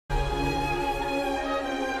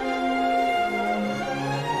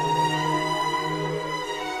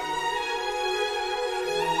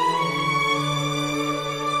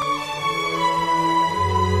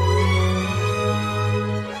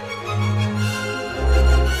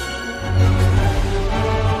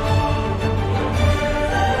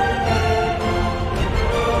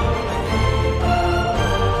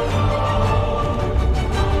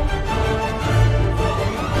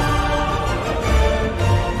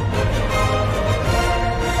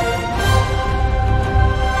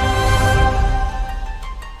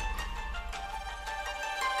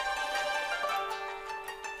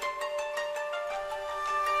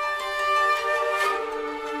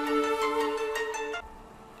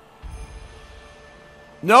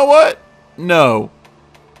Know what? No.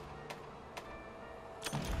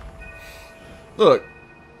 Look.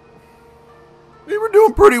 We were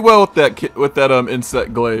doing pretty well with that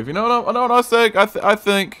insect glaive. You know what I say? I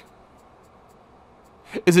think.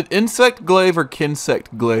 Is it insect glaive or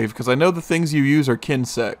kinsect glaive? Because I know the things you use are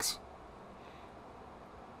kinsects.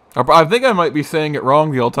 I think I might be saying it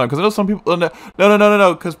wrong the whole time because I know some people.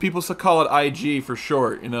 No, because people call it IG for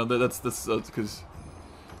short. You know that's because,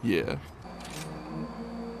 yeah.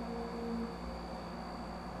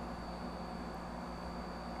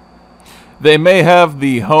 They may have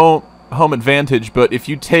the home advantage, but if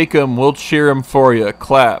you take them, we'll cheer them for you.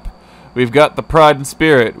 Clap. We've got the pride and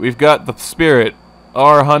spirit. We've got the spirit.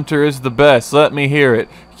 Our hunter is the best. Let me hear it.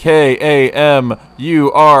 K-A-M-U-R-A.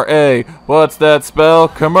 What's that spell?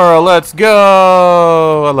 Kimura, let's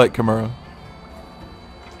go! I like Kimura.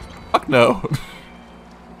 Fuck no.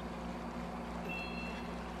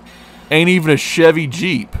 Ain't even a Chevy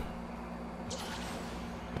Jeep.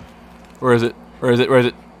 Where is it? Where is it? Where is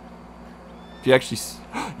it? If you actually...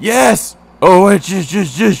 Yes! Oh, it's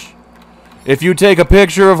just... If you take a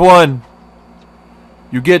picture of one,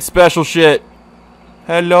 you get special shit.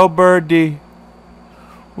 Hello, birdie.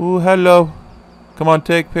 Ooh, hello. Come on,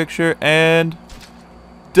 take picture and...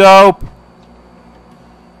 Dope!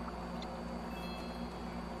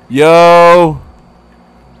 Yo!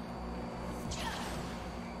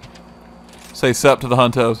 Say sup to the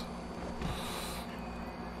huntos.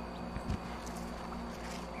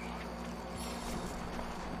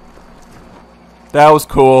 That was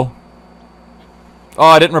cool. Oh,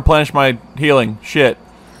 I didn't replenish my healing. Shit.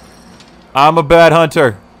 I'm a bad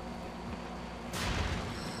hunter.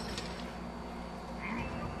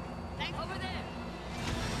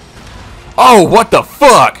 Oh, what the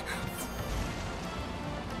fuck?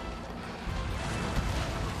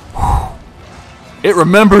 It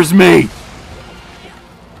remembers me.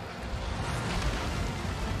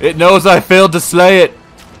 It knows I failed to slay it.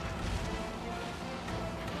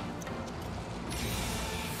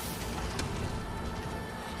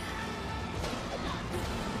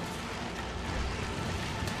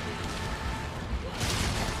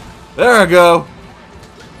 There I go.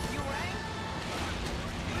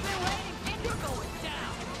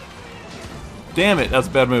 Damn it, that's a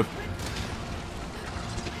bad move.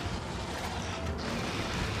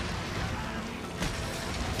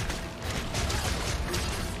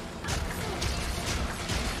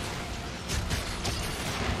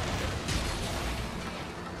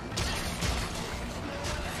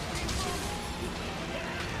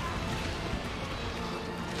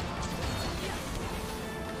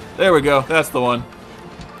 There we go. That's the one.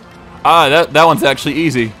 Ah, that one's actually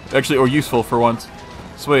easy. Actually, or useful for once.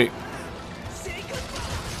 Sweet.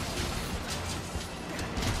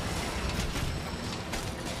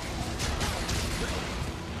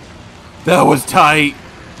 That was tight.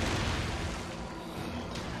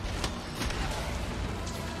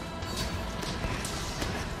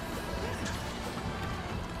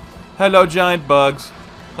 Hello, giant bugs.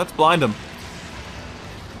 Let's blind them.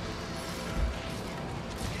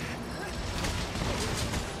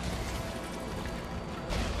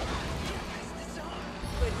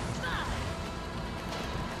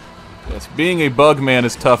 Yes, being a bug man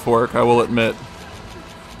is tough work, I will admit.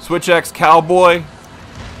 Switch axe cowboy.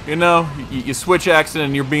 You know, you switch axing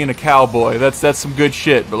and you're being a cowboy. That's some good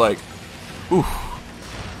shit, but like, oof.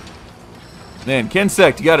 Man,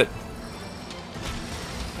 Kinsect, you got it.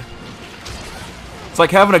 It's like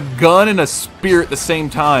having a gun and a spear at the same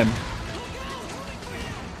time.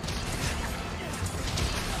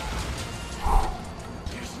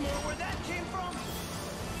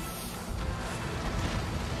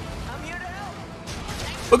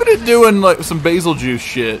 Look at it doing like some basil juice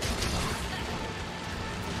shit.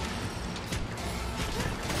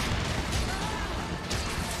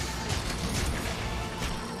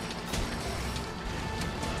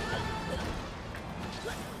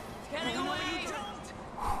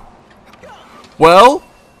 Well,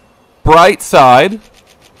 bright side,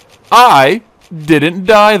 I didn't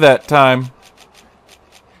die that time.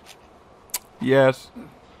 Yes.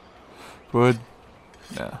 Good.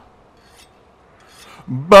 Yeah.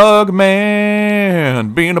 Bug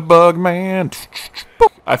man, being a bug man.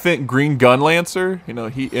 I think Green Gun Lancer, you know,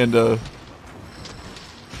 he and oh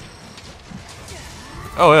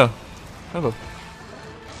yeah. Hello.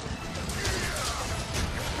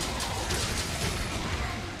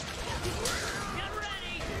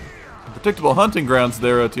 Predictable hunting grounds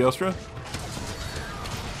there, Teostra.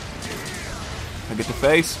 I get the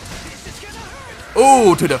face.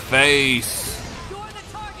 Ooh, to the face.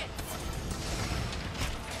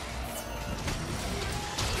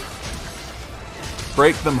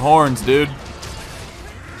 Break them horns, dude.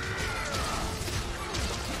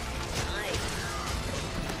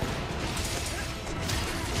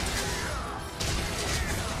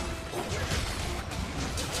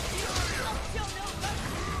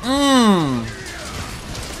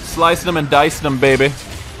 Slicing them and dicing them, baby.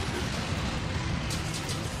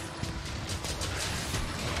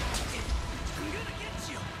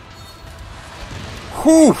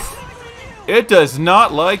 Whew. It does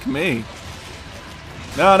not like me.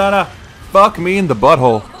 No, no, no. Fuck me in the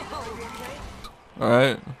butthole.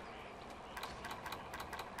 Alright.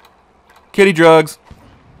 Kitty drugs.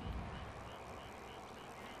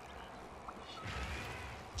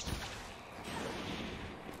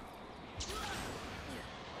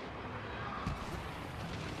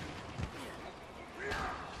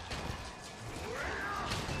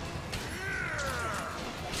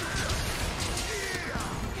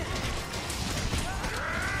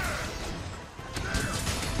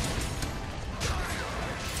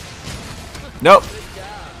 Nope.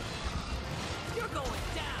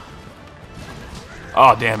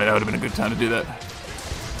 Oh, damn it. That would have been a good time to do that.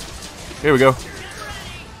 Here we go.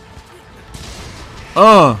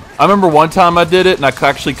 I remember one time I did it and I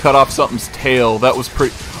actually cut off something's tail. That was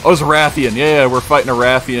pretty... Oh, it was a Rathian. Yeah, we're fighting a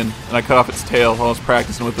Rathian and I cut off its tail while I was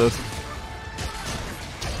practicing with this.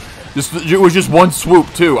 It was just one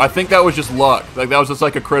swoop, too. I think that was just luck. Like, that was just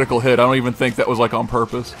like a critical hit. I don't even think that was like on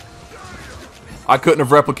purpose. I couldn't have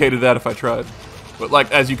replicated that if I tried. But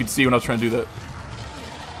like, as you can see when I was trying to do that.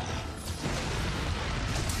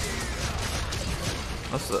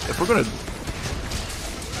 If we're gonna...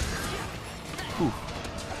 Whew.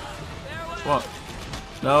 Come on.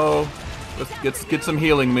 No. Let's get some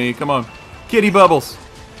healing me. Come on. Kitty bubbles.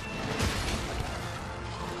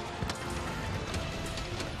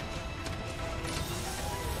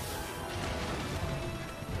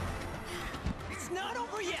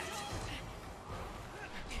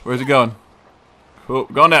 Where's it going? Cool.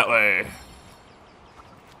 Going that way.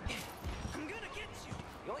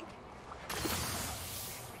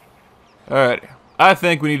 Alright. I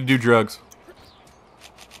think we need to do drugs.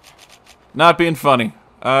 Not being funny.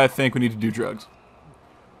 I think we need to do drugs.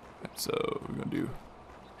 So, we're gonna do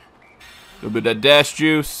a little bit of that dash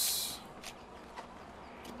juice.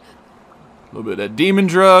 A little bit of that demon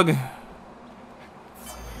drug.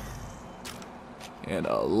 And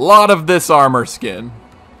a lot of this armor skin.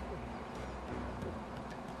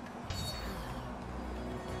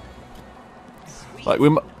 Like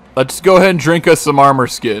let's go ahead and drink us some armor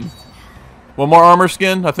skin. One more armor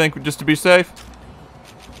skin, I think, just to be safe.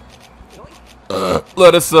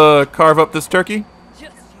 Let us carve up this turkey.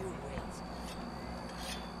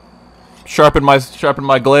 Sharpen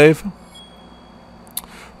my glaive.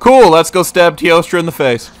 Cool. Let's go stab Teostra in the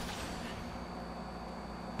face.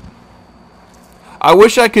 I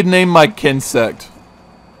wish I could name my kinsect.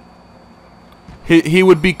 He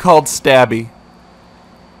would be called Stabby.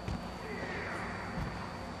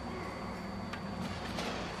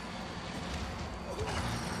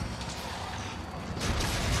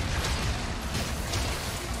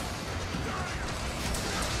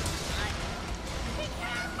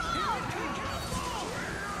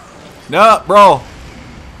 No, bro.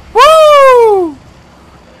 Woo!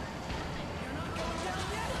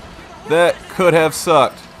 That could have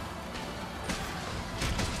sucked.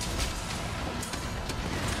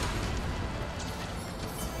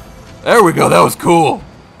 There we go. That was cool.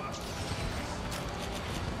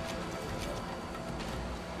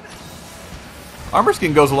 Armor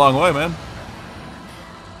skin goes a long way, man.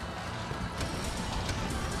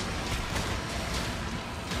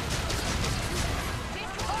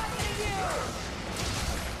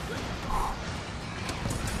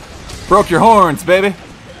 Broke your horns, baby.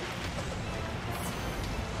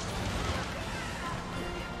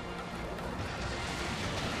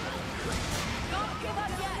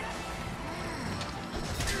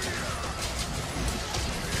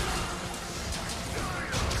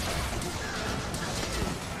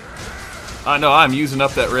 I know, I'm using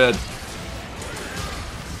up that red.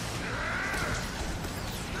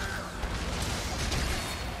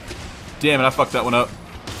 Damn it, I fucked that one up.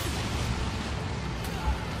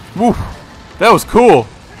 Woo! That was cool!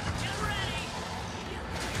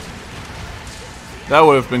 That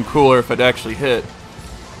would have been cooler if it actually hit.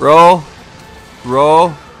 Roll.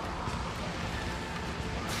 Roll.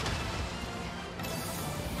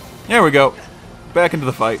 There we go. Back into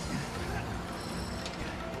the fight.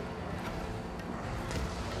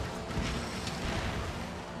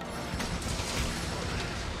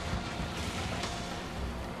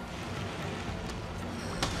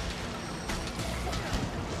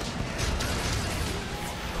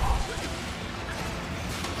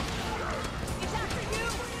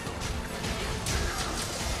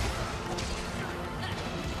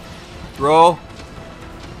 Roll.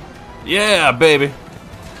 Yeah, baby.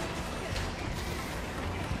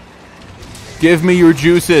 Give me your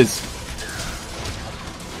juices.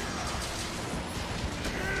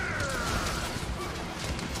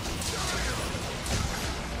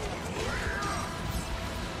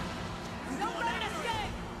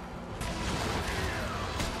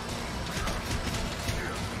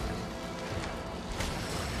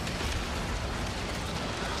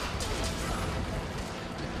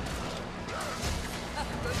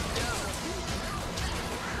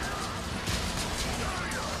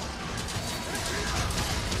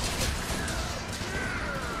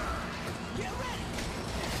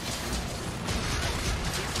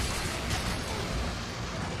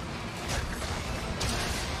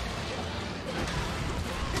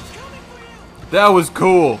 That was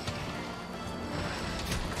cool.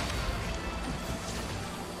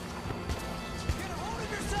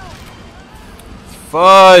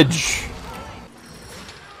 Fudge.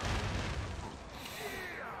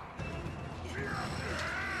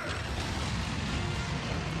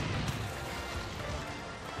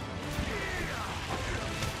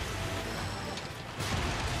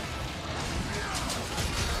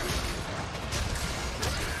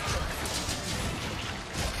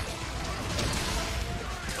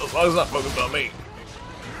 As long as it's not focused on me.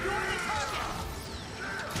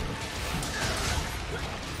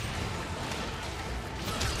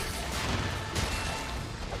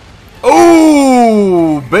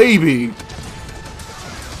 Oh, baby.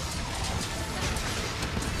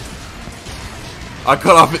 I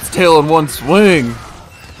cut off its tail in one swing.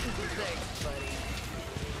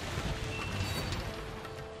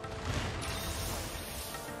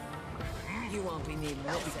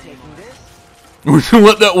 We should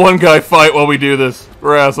let that one guy fight while we do this.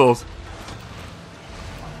 We're assholes.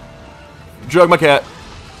 Drug my cat.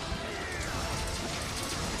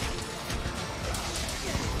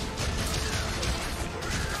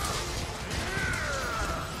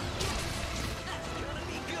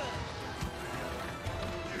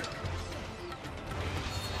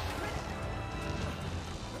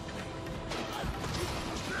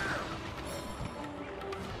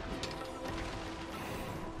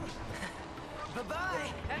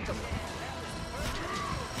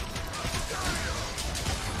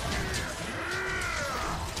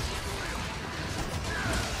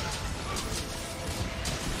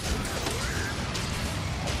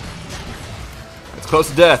 Close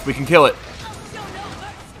to death. We can kill it.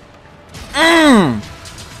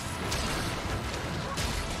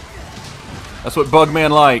 That's what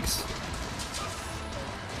Bugman likes.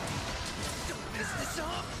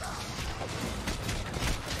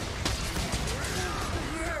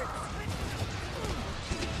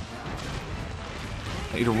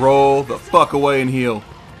 I need to roll the fuck away and heal.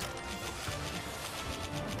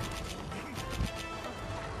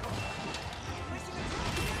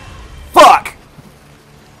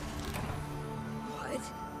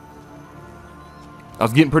 I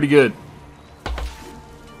was getting pretty good.